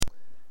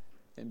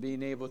and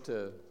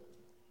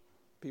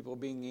people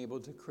being able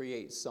to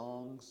create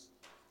songs,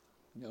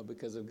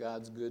 because of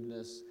God's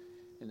goodness,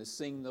 and to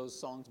sing those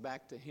songs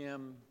back to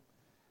Him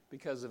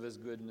because of His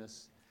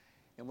goodness,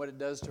 and what it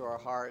does to our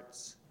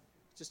hearts.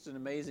 Just an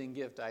amazing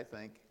gift, I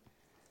think.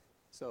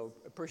 So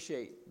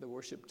appreciate the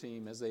worship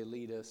team as they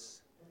lead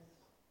us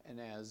and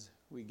as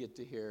we get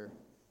to hear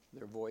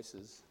their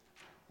voices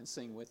and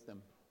sing with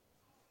them.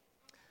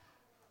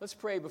 Let's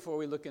pray before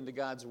we look into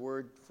God's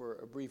Word for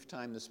a brief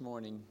time this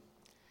morning.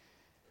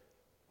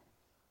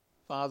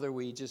 Father,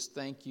 we just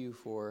thank you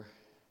for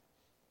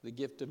the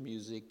gift of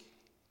music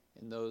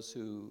and those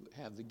who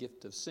have the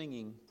gift of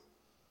singing.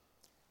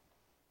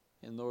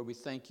 And Lord, we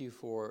thank you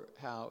for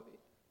how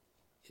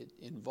it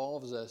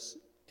involves us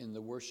in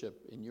the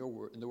worship, in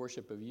the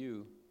worship of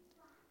you,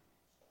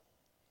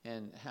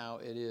 and how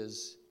it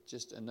is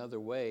just another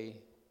way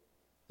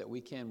that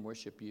we can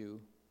worship you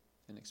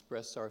and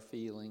express our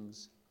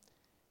feelings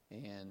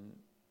and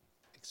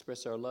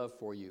express our love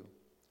for you.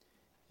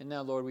 And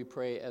now, Lord, we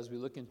pray as we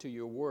look into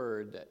your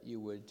word that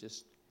you would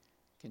just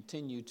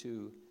continue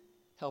to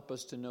help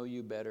us to know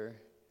you better,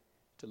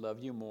 to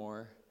love you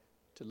more,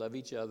 to love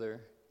each other,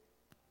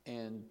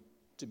 and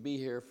to be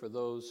here for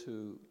those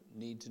who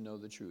need to know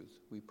the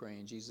truth. We pray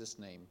in Jesus'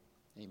 name.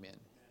 Amen.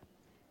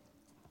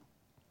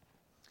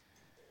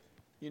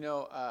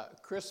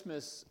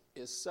 Christmas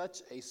is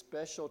such a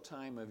special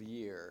time of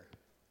year.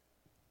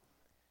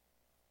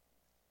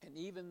 And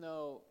even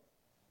though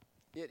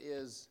it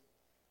is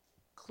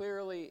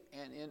clearly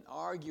and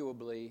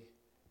inarguably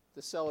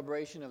the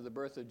celebration of the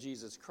birth of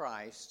Jesus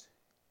Christ,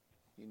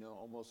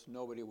 almost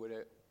nobody would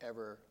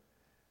ever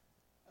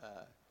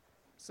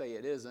say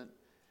it isn't.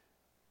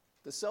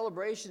 The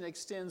celebration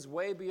extends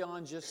way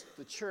beyond just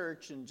the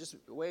church and just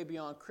way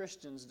beyond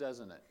Christians,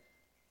 doesn't it?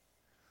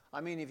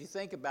 I mean, if you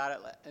think about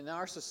it, in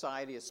our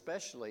society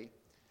especially,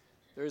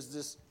 there's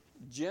this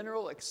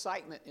general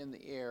excitement in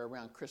the air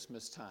around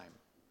Christmas time.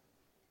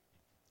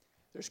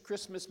 There's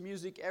Christmas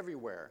music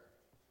everywhere.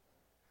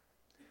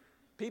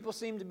 People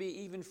seem to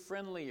be even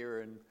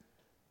friendlier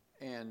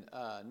and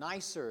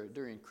nicer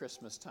during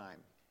Christmas time.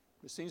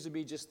 There seems to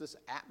be just this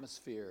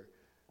atmosphere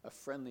of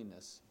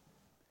friendliness.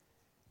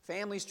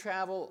 Families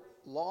travel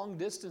long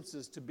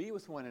distances to be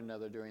with one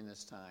another during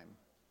this time.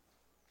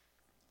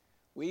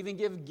 We even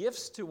give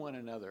gifts to one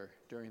another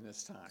during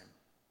this time.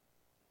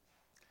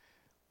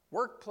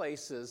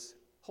 Workplaces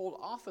hold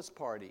office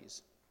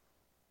parties.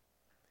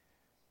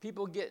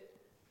 People get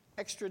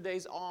extra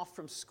days off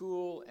from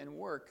school and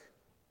work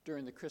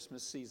during the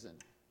Christmas season.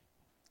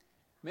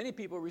 Many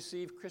people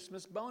receive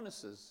Christmas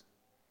bonuses.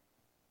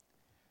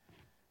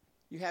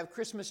 You have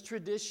Christmas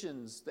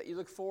traditions that you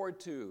look forward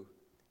to.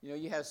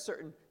 You have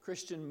certain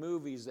Christian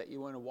movies that you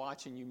want to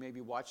watch, and you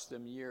maybe watch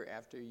them year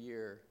after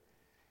year.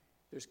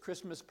 There's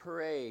Christmas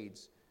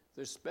parades.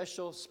 There's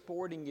special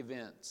sporting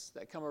events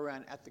that come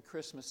around at the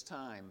Christmas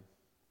time.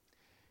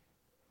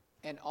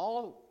 And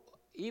all,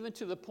 even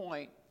to the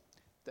point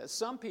that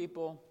some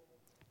people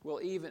will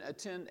even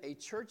attend a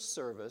church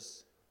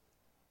service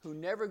who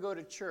never go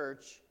to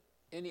church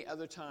any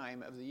other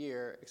time of the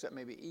year, except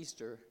maybe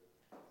Easter,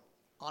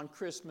 on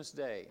Christmas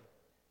Day,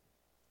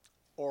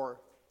 or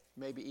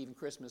maybe even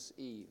Christmas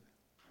Eve.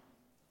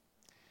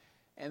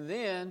 And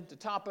then, to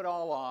top it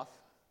all off,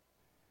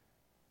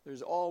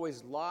 there's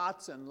always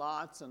lots and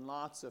lots and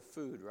lots of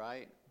food,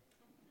 right?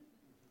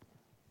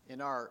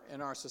 In our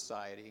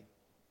society.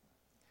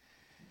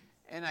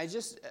 And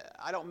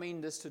I don't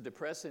mean this to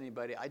depress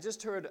anybody. I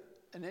just heard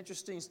an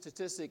interesting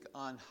statistic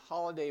on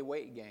holiday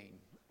weight gain.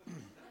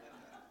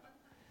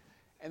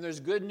 And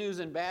there's good news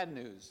and bad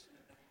news.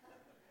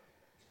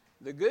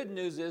 The good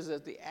news is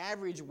that the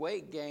average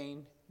weight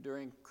gain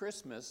during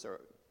Christmas or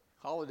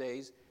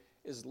holidays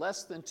is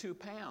less than 2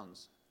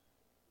 pounds.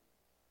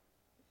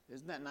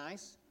 Isn't that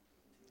nice?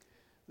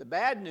 The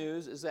bad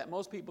news is that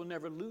most people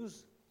never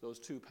lose those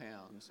 2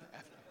 pounds,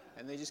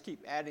 and they just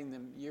keep adding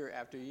them year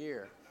after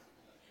year.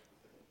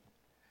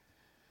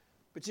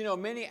 But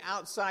many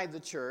outside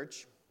the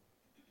church,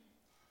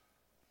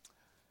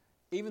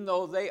 even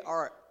though they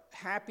are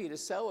happy to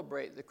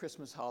celebrate the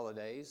Christmas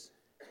holidays,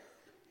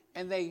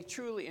 and they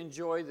truly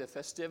enjoy the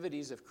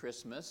festivities of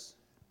Christmas,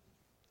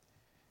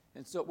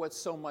 and so what's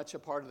so much a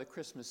part of the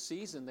Christmas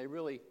season, they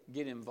really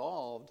get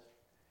involved.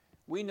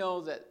 We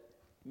know that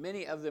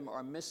many of them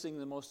are missing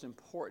the most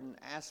important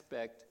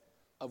aspect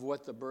of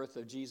what the birth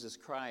of Jesus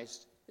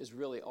Christ is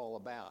really all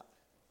about.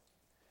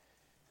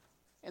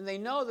 And they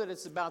know that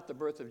it's about the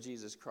birth of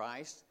Jesus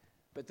Christ,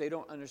 but they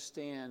don't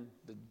understand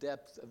the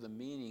depth of the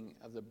meaning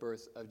of the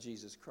birth of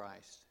Jesus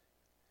Christ.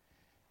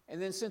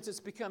 And then since it's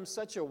become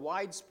such a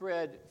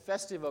widespread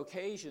festive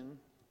occasion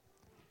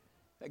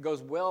that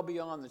goes well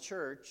beyond the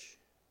church,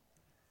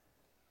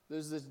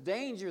 there's this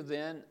danger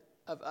then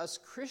of us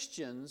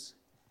Christians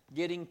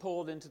getting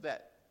pulled into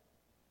that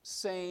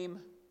same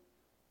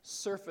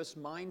surface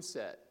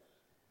mindset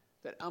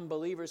that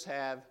unbelievers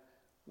have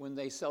when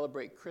they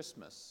celebrate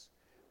Christmas.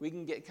 We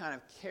can get kind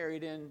of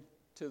carried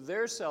into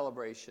their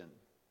celebration.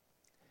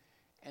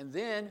 And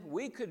then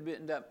we could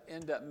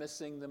end up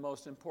missing the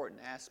most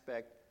important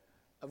aspect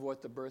of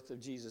what the birth of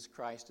Jesus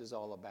Christ is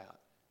all about.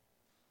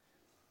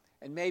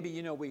 And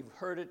maybe, we've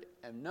heard it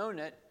and known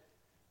it,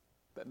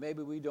 but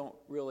maybe we don't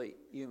really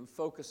even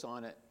focus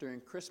on it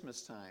during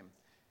Christmas time.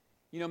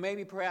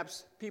 Maybe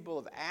perhaps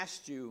people have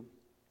asked you,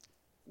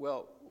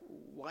 well,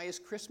 why is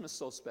Christmas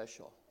so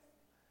special?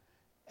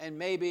 And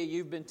maybe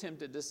you've been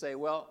tempted to say,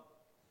 well,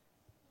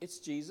 it's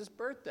Jesus'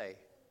 birthday.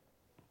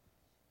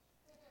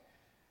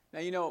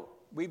 Now,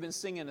 we've been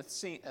singing a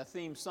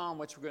theme song,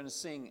 which we're going to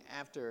sing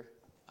after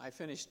I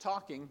finish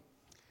talking.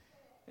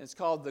 It's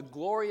called The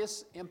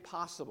Glorious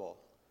Impossible.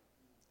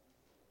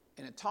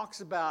 And it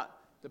talks about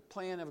the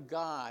plan of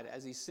God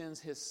as he sends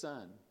his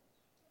Son.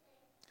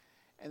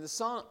 And the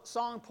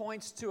song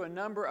points to a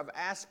number of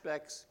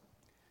aspects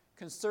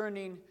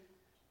concerning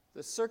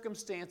the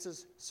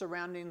circumstances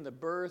surrounding the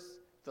birth,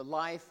 the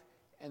life,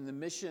 and the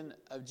mission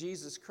of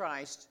Jesus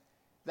Christ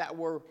that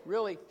were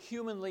really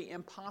humanly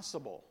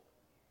impossible.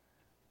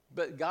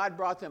 But God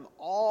brought them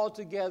all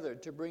together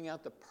to bring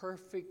out the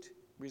perfect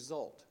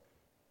result.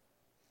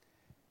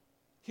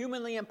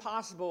 Humanly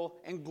impossible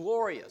and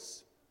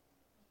glorious,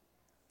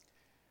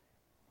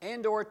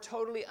 and or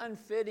totally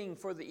unfitting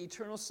for the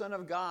eternal Son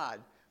of God.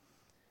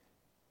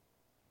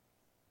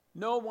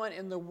 No one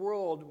in the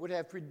world would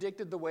have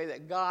predicted the way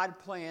that God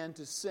planned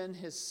to send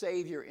his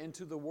Savior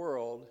into the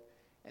world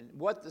and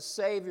what the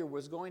Savior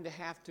was going to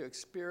have to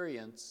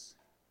experience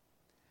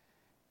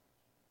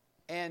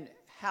and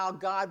how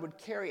God would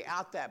carry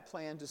out that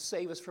plan to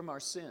save us from our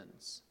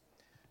sins.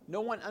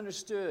 No one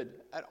understood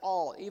at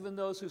all, even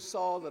those who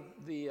saw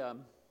the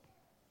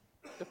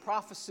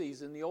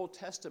prophecies in the Old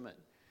Testament.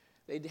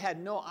 They had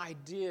no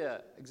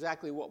idea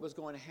exactly what was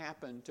going to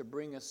happen to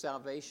bring us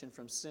salvation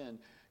from sin,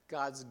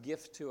 God's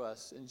gift to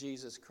us in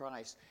Jesus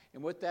Christ,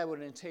 and what that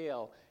would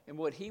entail, and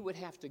what he would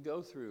have to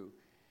go through,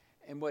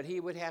 and what he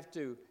would have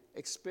to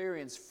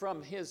experience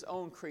from his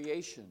own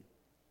creation.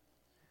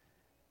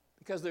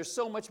 Because there's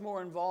so much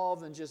more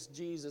involved than just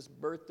Jesus'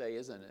 birthday,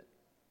 isn't it?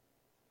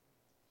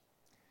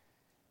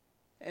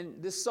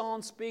 And this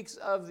song speaks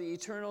of the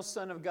eternal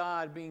Son of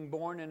God being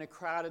born in a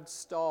crowded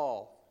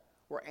stall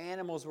where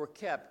animals were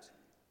kept,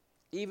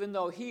 even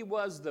though he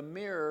was the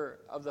mirror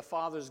of the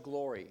Father's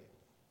glory.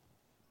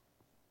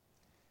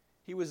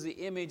 He was the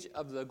image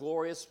of the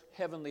glorious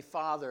Heavenly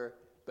Father,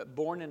 but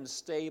born in a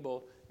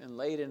stable and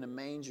laid in a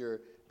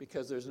manger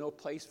because there's no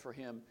place for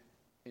him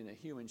in a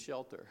human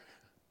shelter.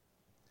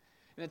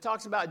 And it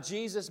talks about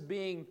Jesus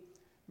being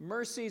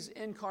mercy's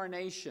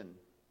incarnation,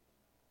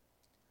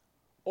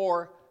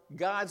 or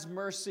God's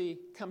mercy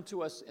come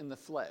to us in the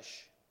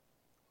flesh,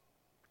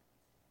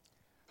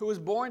 who was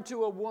born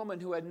to a woman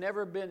who had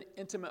never been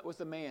intimate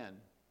with a man.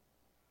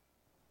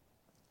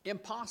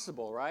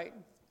 Impossible, right?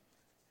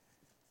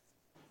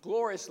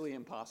 Gloriously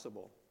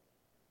impossible.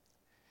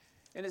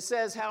 And it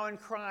says how in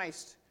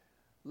Christ,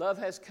 love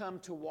has come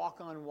to walk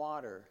on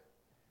water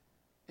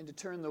and to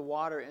turn the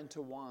water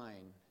into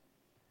wine,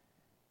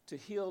 to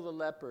heal the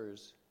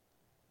lepers,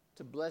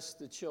 to bless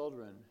the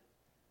children,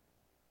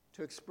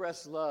 to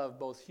express love,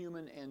 both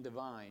human and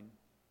divine.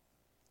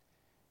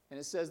 And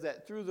it says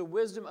that through the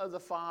wisdom of the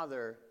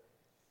Father,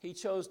 he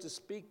chose to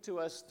speak to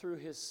us through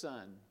his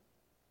Son.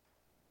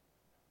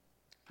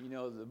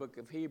 The book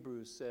of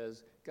Hebrews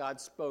says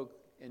God spoke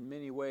in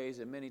many ways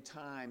and many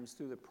times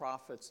through the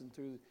prophets and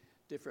through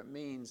different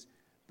means,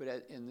 but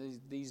in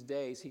these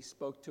days he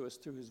spoke to us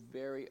through his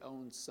very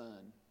own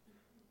Son,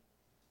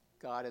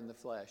 God in the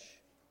flesh.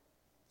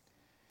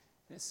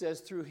 And it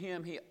says through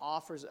him he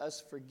offers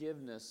us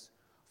forgiveness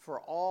for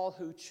all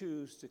who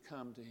choose to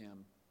come to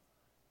him.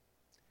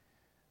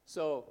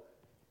 So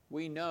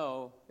we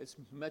know it's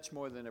much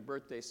more than a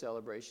birthday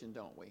celebration,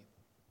 don't we?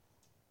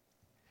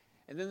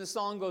 And then the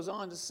song goes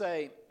on to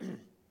say,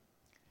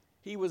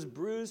 he was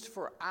bruised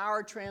for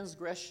our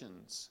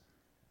transgressions,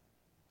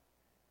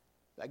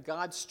 that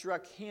God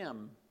struck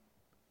him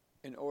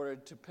in order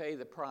to pay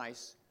the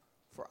price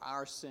for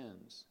our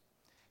sins.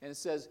 And it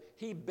says,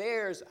 he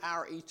bears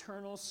our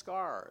eternal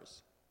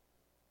scars.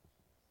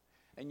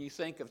 And you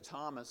think of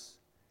Thomas,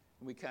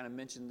 and we kind of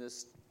mentioned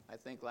this, I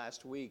think,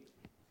 last week,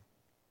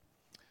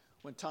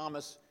 when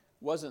Thomas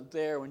wasn't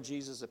there when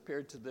Jesus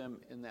appeared to them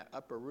in that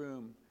upper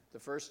room the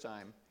first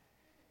time.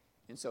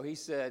 And so he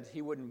said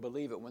he wouldn't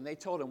believe it. When they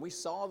told him, we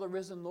saw the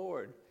risen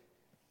Lord,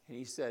 and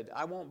he said,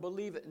 I won't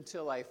believe it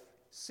until I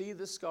see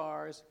the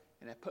scars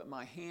and I put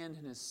my hand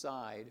in his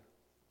side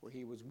where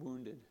he was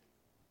wounded.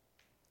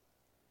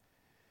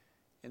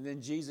 And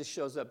then Jesus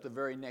shows up the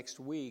very next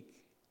week,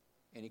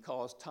 and he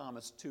calls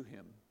Thomas to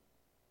him.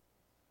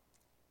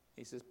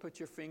 He says, put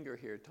your finger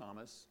here,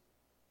 Thomas,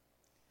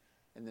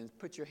 and then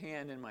put your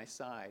hand in my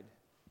side.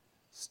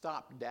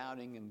 Stop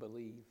doubting and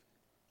believe.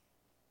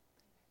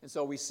 And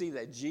so we see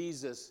that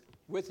Jesus,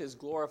 with his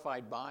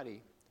glorified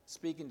body,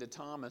 speaking to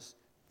Thomas,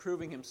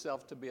 proving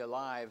himself to be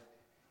alive,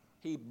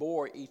 he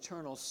bore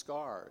eternal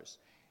scars.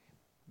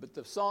 But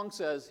the song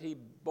says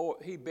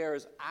he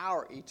bears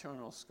our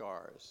eternal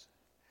scars.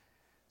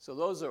 So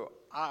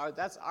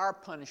that's our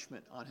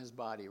punishment on his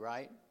body,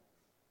 right?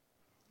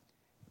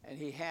 and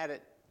he had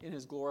it in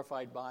his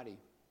glorified body.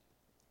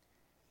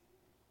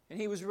 And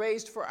he was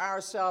raised for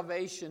our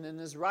salvation, and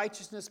his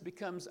righteousness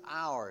becomes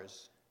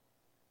ours.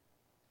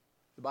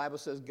 The Bible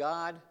says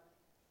God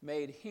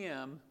made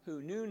him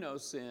who knew no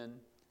sin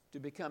to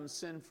become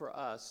sin for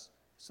us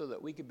so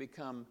that we could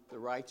become the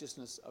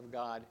righteousness of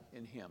God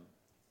in him.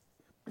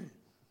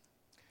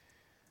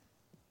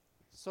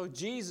 So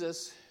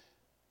Jesus,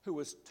 who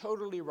was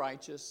totally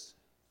righteous,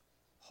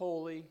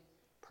 holy,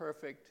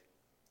 perfect,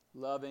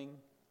 loving,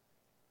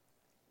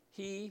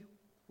 he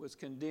was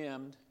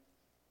condemned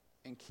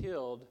and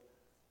killed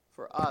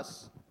for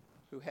us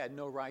who had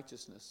no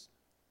righteousness.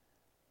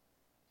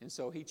 And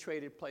so he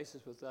traded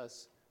places with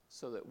us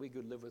so that we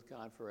could live with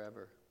God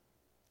forever.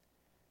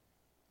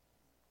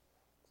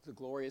 The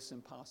glorious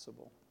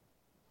impossible.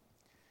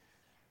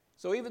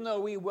 So even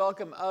though we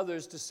welcome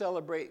others to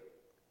celebrate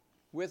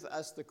with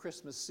us the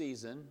Christmas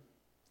season,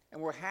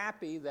 and we're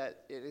happy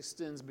that it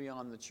extends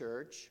beyond the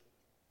church,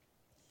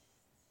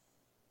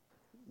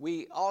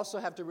 we also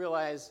have to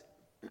realize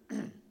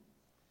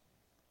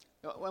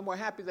when we're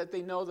happy that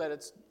they know that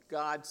it's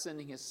God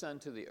sending his Son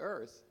to the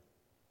earth.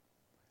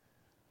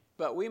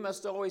 But we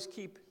must always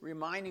keep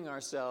reminding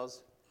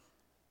ourselves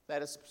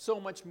that it's so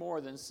much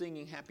more than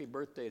singing happy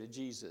birthday to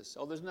Jesus.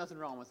 Oh, there's nothing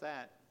wrong with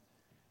that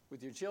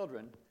with your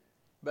children,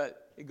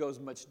 but it goes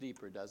much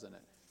deeper, doesn't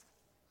it,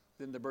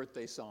 than the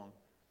birthday song.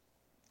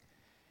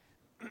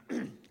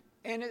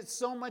 And it's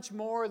so much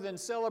more than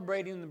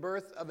celebrating the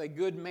birth of a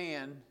good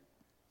man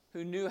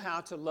who knew how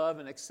to love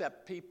and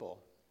accept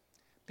people.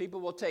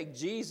 People will take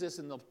Jesus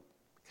and they'll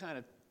kind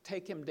of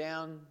take him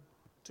down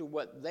to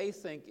what they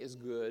think is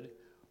good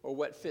or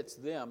what fits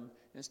them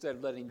instead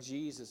of letting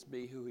Jesus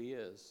be who he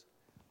is.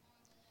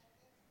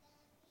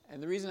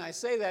 And the reason I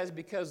say that is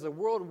because the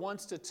world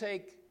wants to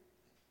take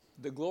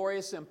the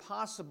glorious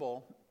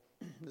impossible,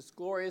 this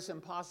glorious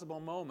impossible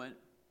moment,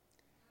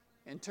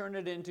 and turn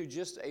it into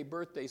just a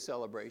birthday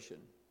celebration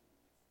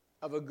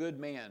of a good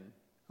man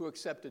who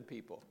accepted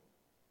people.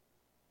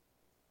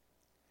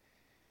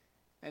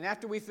 And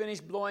after we finish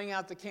blowing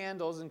out the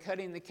candles and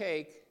cutting the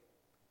cake,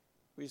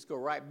 we just go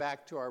right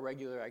back to our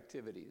regular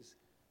activities.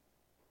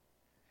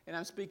 And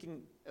I'm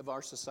speaking of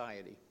our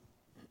society.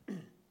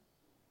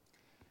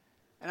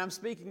 And I'm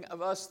speaking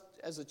of us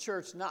as a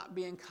church not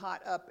being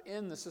caught up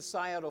in the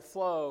societal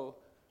flow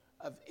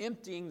of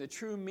emptying the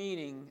true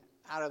meaning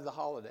out of the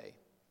holiday.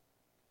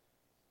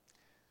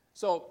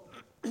 So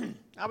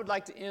I would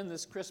like to end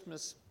this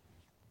Christmas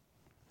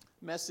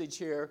message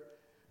here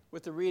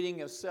with the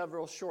reading of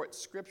several short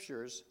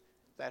scriptures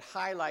that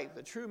highlight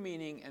the true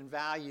meaning and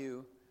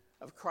value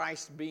of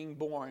Christ being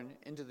born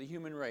into the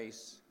human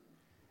race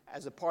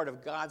as a part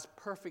of God's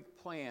perfect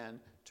plan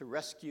to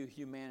rescue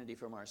humanity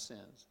from our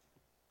sins.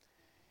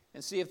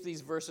 And see if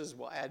these verses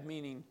will add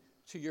meaning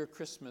to your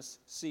Christmas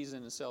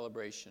season and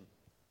celebration.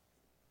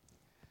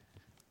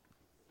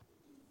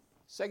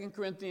 2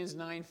 Corinthians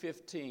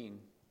 9:15.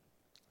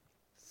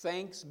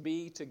 Thanks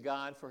be to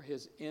God for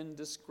his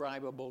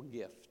indescribable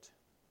gift.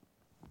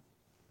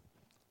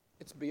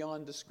 It's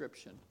beyond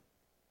description.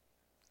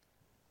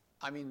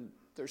 I mean,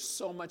 there's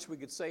so much we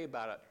could say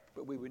about it,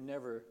 but we would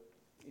never,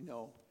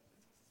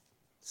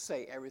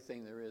 say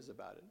everything there is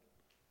about it.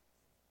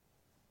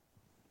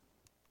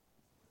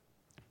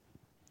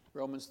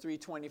 Romans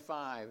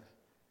 3:25.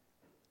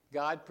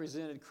 God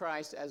presented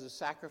Christ as a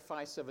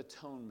sacrifice of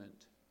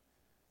atonement.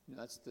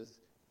 That's the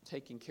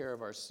taking care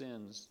of our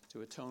sins,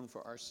 to atone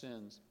for our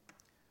sins,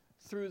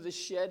 through the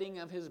shedding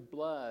of his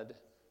blood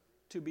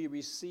to be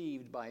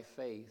received by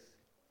faith.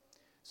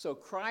 So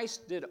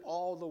Christ did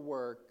all the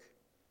work,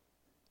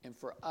 and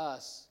for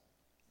us,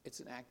 it's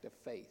an act of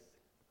faith.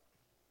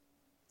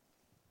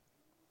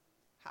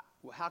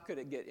 How could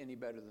it get any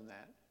better than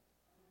that?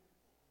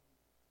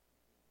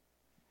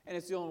 And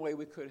it's the only way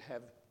we could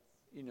have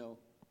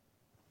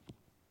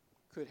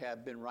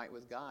been right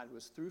with God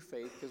was through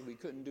faith, because we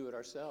couldn't do it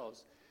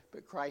ourselves.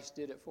 But Christ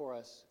did it for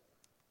us.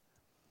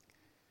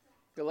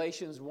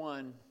 Galatians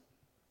 1.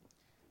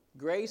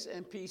 Grace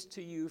and peace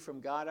to you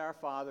from God our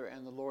Father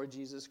and the Lord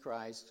Jesus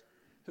Christ,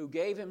 who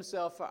gave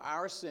himself for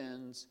our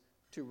sins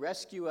to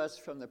rescue us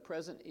from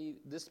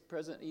this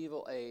present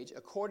evil age,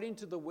 according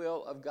to the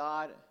will of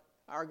God,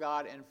 our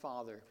God and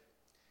Father.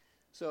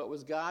 So it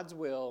was God's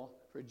will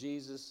for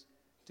Jesus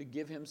to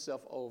give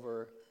himself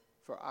over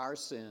for our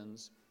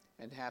sins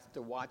and have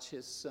to watch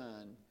his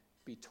Son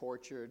be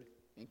tortured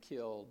and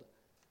killed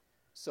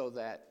so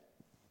that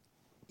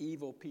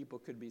evil people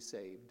could be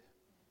saved.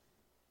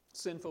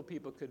 Sinful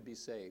people could be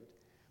saved.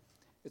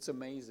 It's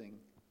amazing.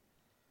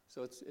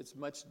 So it's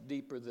much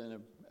deeper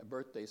than a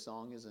birthday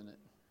song, isn't it?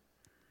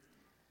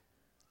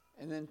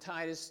 And then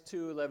Titus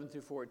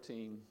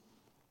 2:11-14.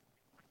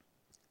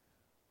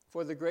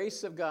 For the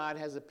grace of God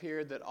has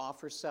appeared that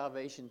offers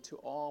salvation to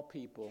all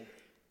people.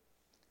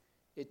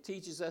 It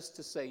teaches us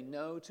to say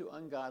no to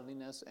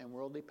ungodliness and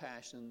worldly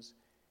passions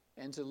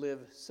and to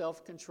live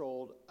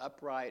self-controlled,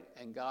 upright,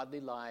 and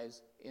godly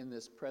lives in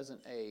this present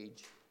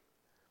age,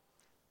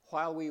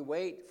 while we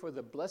wait for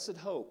the blessed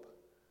hope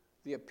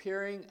the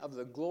appearing of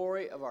the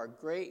glory of our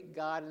great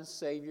God and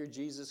Savior,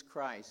 Jesus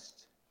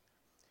Christ,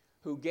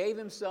 who gave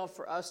himself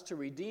for us to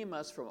redeem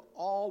us from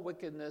all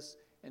wickedness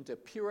and to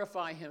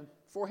purify him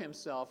for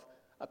himself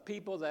a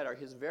people that are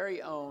his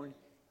very own,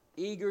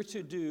 eager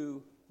to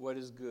do what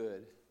is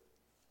good.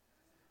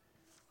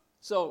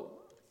 So,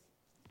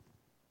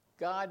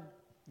 God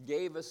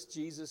gave us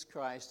Jesus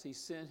Christ. He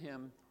sent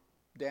him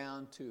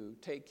down to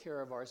take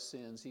care of our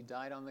sins. He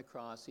died on the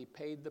cross. He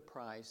paid the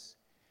price.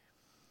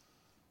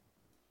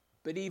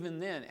 But even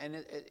then,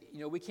 and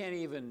we can't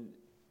even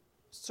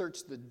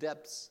search the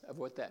depths of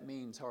what that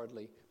means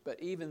hardly.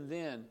 But even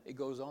then, it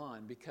goes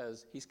on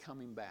because he's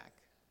coming back.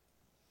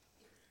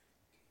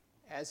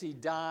 As he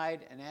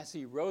died and as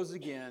he rose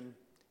again,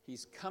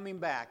 he's coming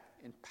back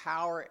in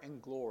power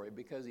and glory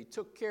because he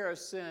took care of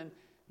sin.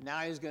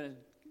 Now he's going to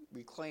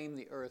reclaim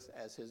the earth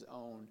as his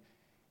own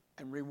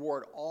and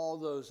reward all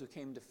those who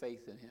came to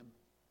faith in him.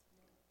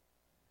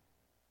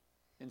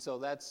 And so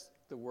that's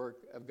the work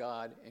of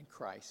God in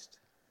Christ.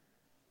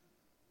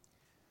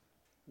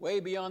 Way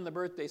beyond the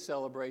birthday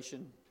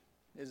celebration,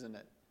 isn't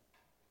it?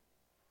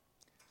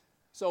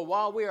 So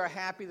while we are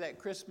happy that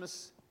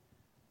Christmas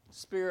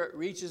spirit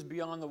reaches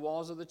beyond the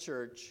walls of the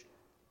church,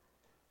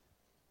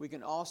 we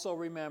can also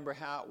remember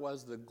how it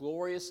was the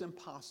glorious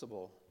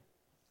impossible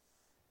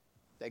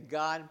that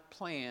God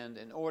planned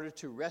in order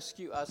to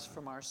rescue us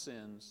from our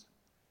sins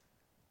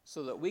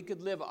so that we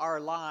could live our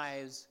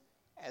lives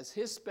as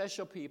his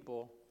special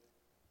people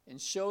and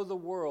show the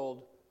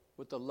world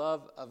what the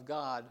love of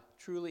God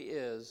truly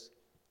is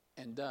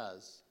and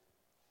does.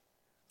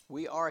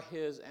 We are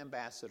his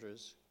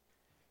ambassadors,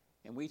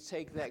 and we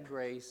take that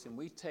grace and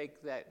we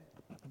take that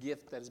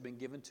gift that has been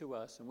given to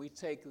us and we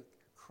take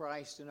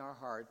Christ in our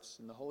hearts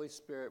and the Holy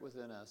Spirit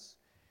within us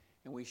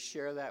and we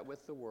share that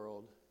with the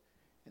world.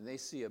 And they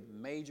see a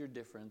major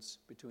difference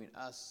between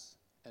us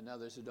and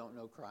others who don't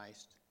know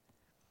Christ.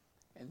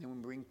 And then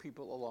we bring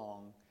people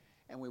along.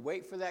 And we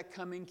wait for that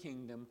coming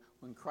kingdom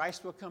when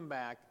Christ will come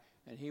back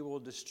and he will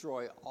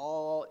destroy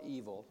all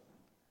evil.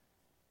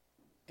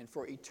 And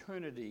for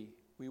eternity,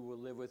 we will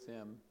live with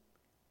him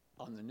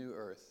on the new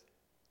earth,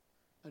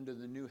 under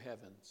the new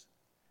heavens.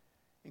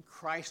 And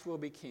Christ will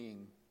be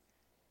king.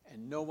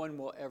 And no one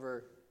will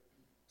ever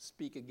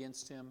speak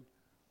against him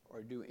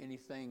or do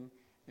anything.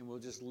 And we'll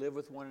just live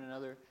with one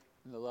another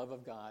in the love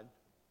of God.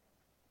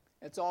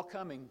 It's all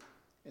coming.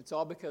 It's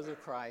all because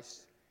of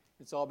Christ.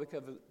 It's all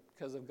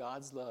because of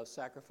God's love,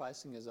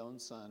 sacrificing his own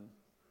son.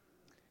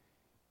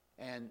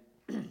 And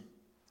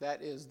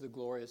that is the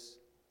glorious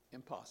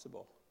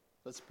impossible.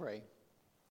 Let's pray.